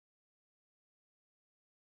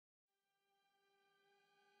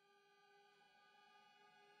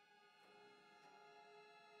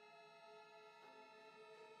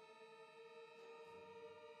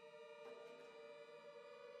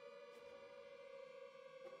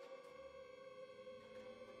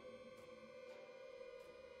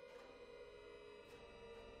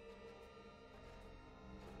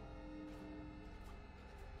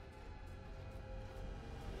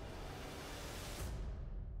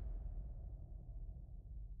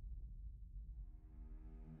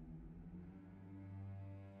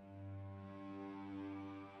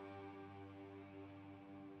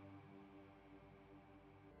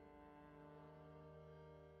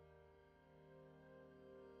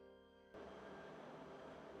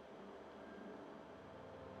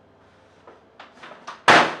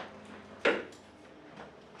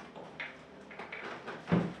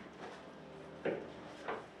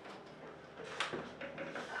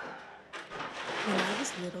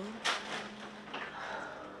was little,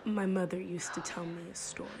 my mother used to tell me a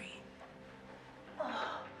story.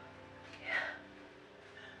 Oh, yeah.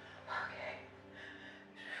 Okay.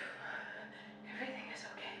 Everything is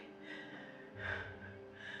okay.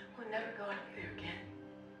 We'll never go out there again.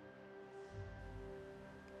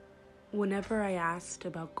 Whenever I asked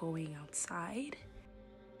about going outside,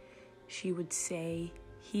 she would say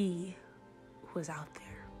he was out there.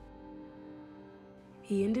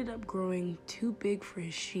 He ended up growing too big for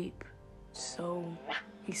his sheep, so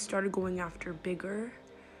he started going after bigger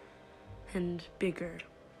and bigger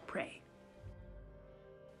prey.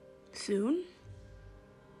 Soon,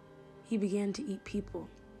 he began to eat people,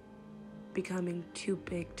 becoming too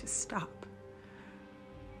big to stop.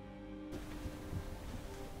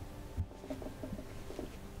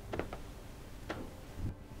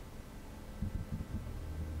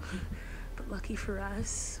 But lucky for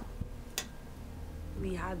us,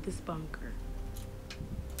 we had this bunker.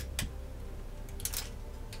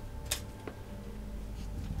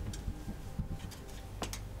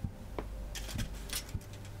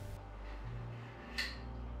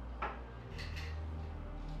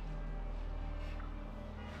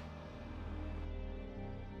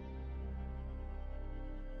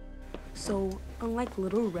 So, unlike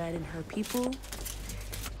Little Red and her people,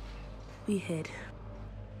 we hid.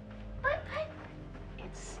 But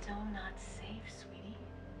it's still not safe, sweetie.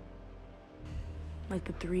 Like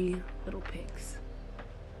the 3 little pigs.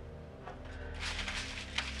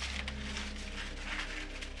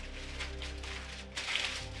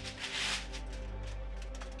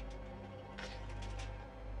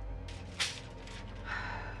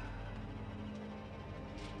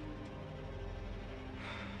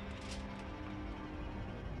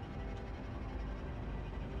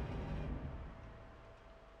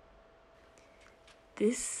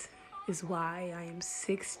 This is why I am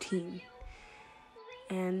 16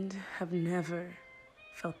 and have never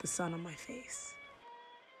felt the sun on my face.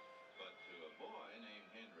 But to a boy named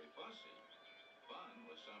Henry Fussy, fun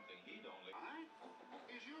was something he'd only... Mine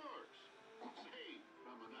is yours, saved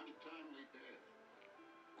from an untimely death.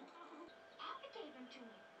 Papa gave him to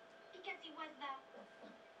me because he was the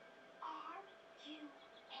R-U-N.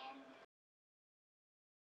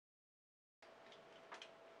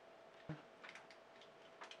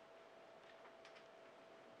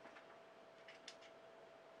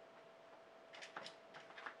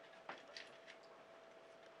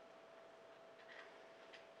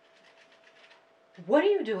 What are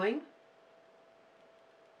you doing?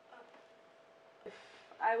 If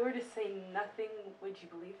I were to say nothing, would you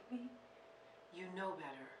believe me? You know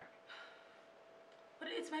better. But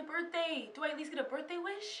it's my birthday. Do I at least get a birthday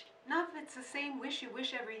wish? Not if it's the same wish you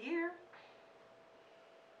wish every year.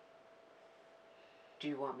 Do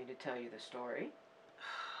you want me to tell you the story?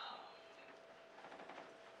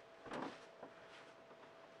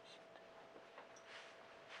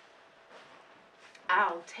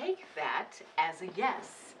 I'll take that as a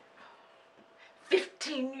yes.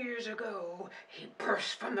 15 years ago, he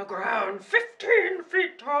burst from the ground 15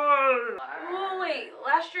 feet tall. Wait,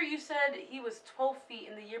 last year you said he was 12 feet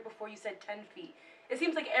and the year before you said 10 feet. It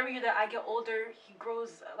seems like every year that I get older, he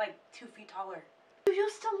grows like 2 feet taller. You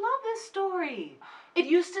used to love this story. It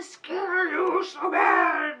used to scare you so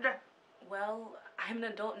bad. Well, I'm an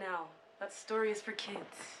adult now. That story is for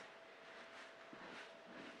kids.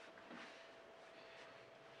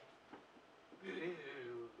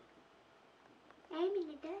 I'm an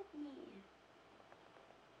adult now.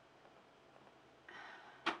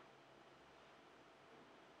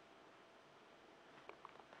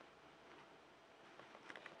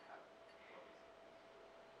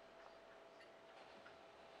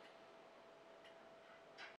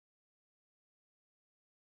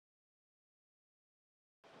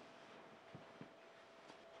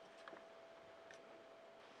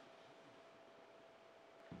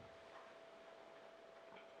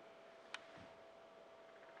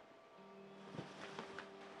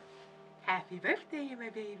 Happy birthday, my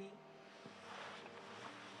baby.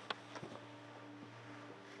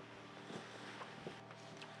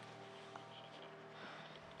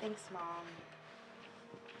 Thanks, Mom.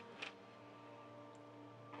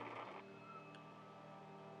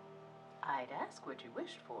 I'd ask what you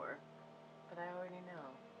wished for, but I already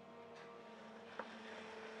know.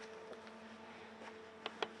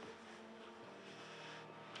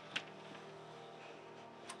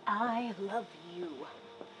 I love you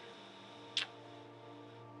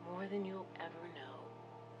more than you'll ever know.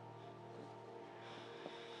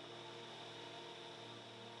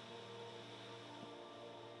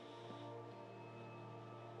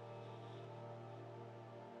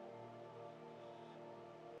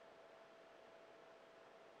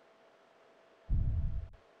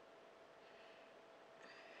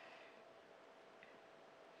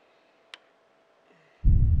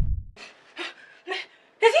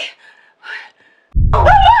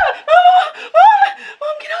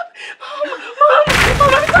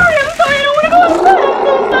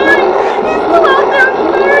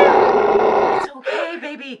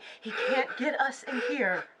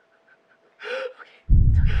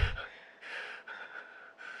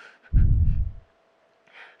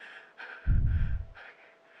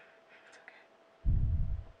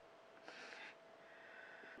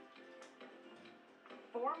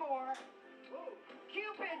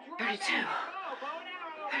 32,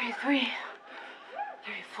 33,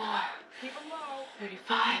 34,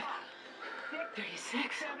 35,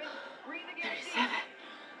 36, 37,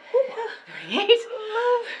 38,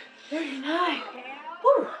 39,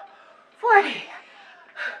 woo, 40.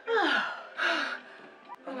 That's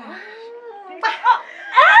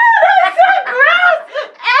so gross!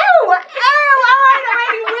 Ew! Ew! Alright, I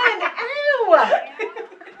already win! Ew!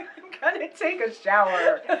 I'm gonna take a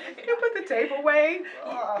shower. Can you put the tape away?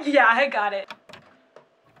 Ugh. Yeah, I got it.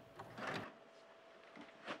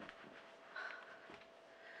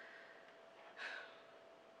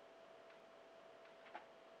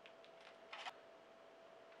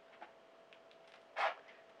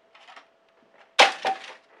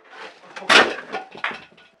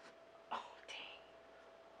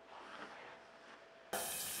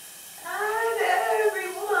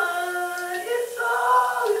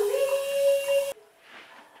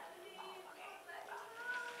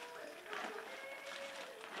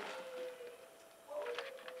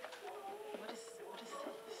 What is this?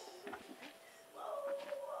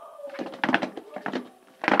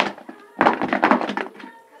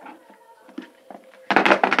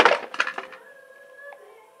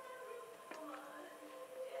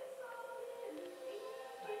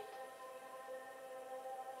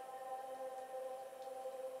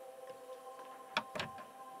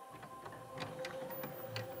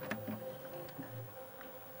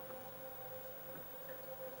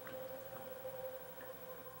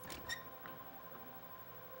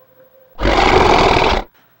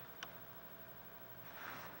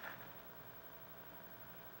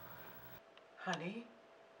 Honey?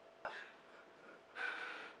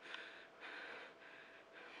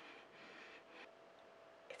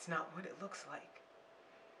 It's not what it looks like.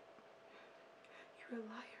 You're a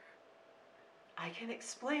liar. I can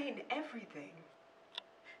explain everything.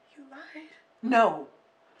 You lied. No.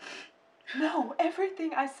 No,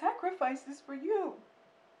 everything I sacrifice is for you.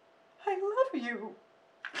 I love you.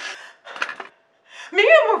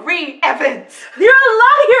 Mia Marie Evans! You're a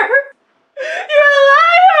liar! You're a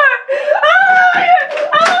liar! A liar! A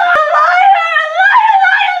liar!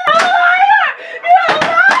 A liar! You're a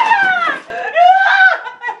liar!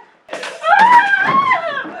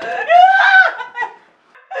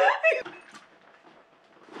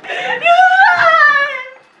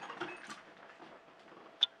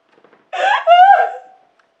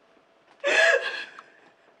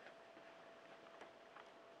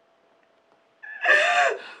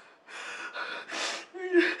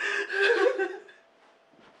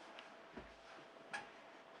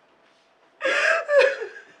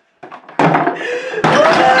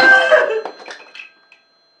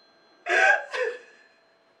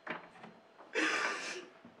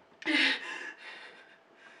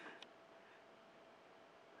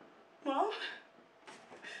 Mom?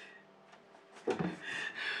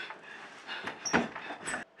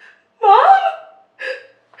 Mom?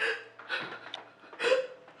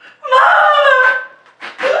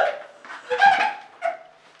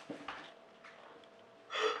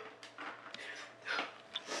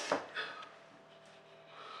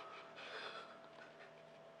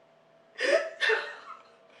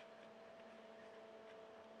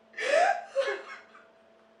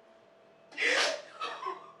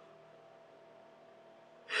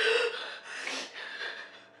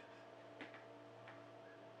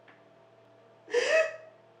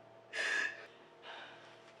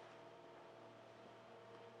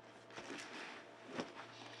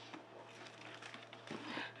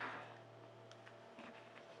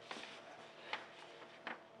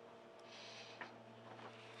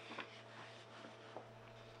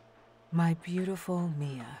 My beautiful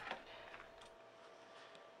Mia.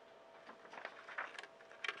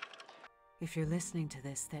 If you're listening to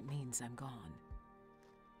this, that means I'm gone.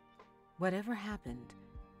 Whatever happened,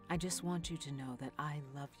 I just want you to know that I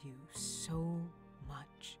love you so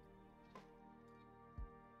much.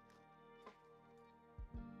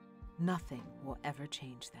 Nothing will ever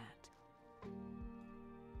change that.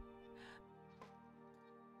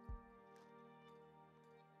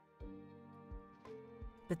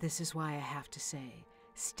 But this is why I have to say,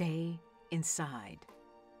 stay inside.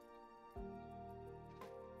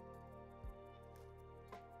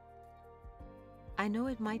 I know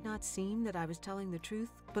it might not seem that I was telling the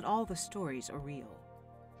truth, but all the stories are real.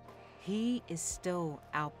 He is still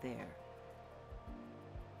out there.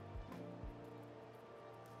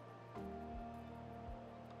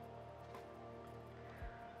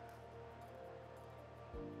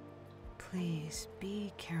 Please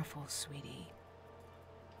be careful, sweetie.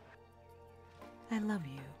 I love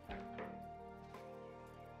you.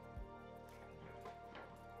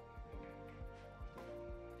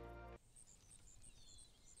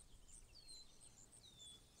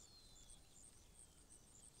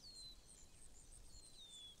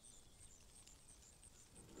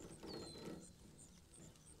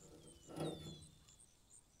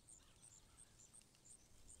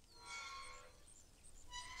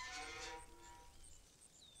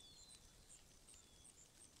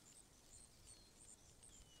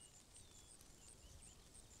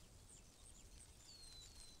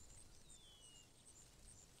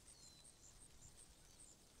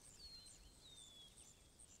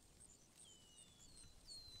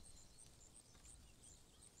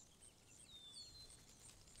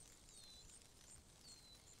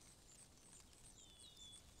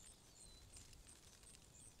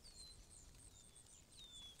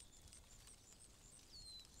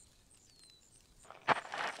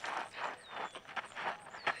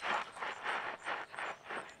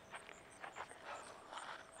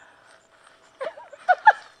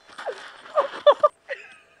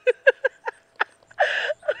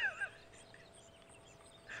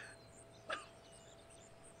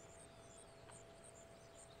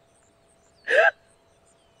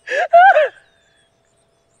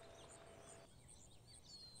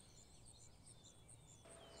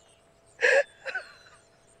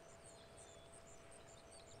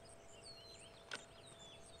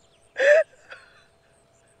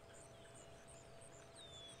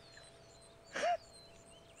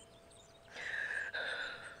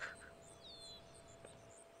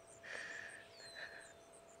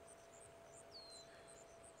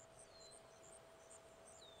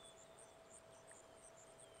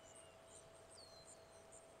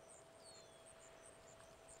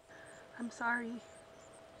 I'm sorry.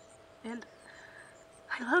 And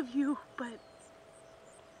I love you, but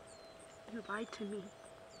you lied to me.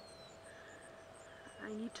 I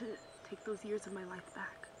need to take those years of my life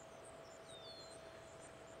back.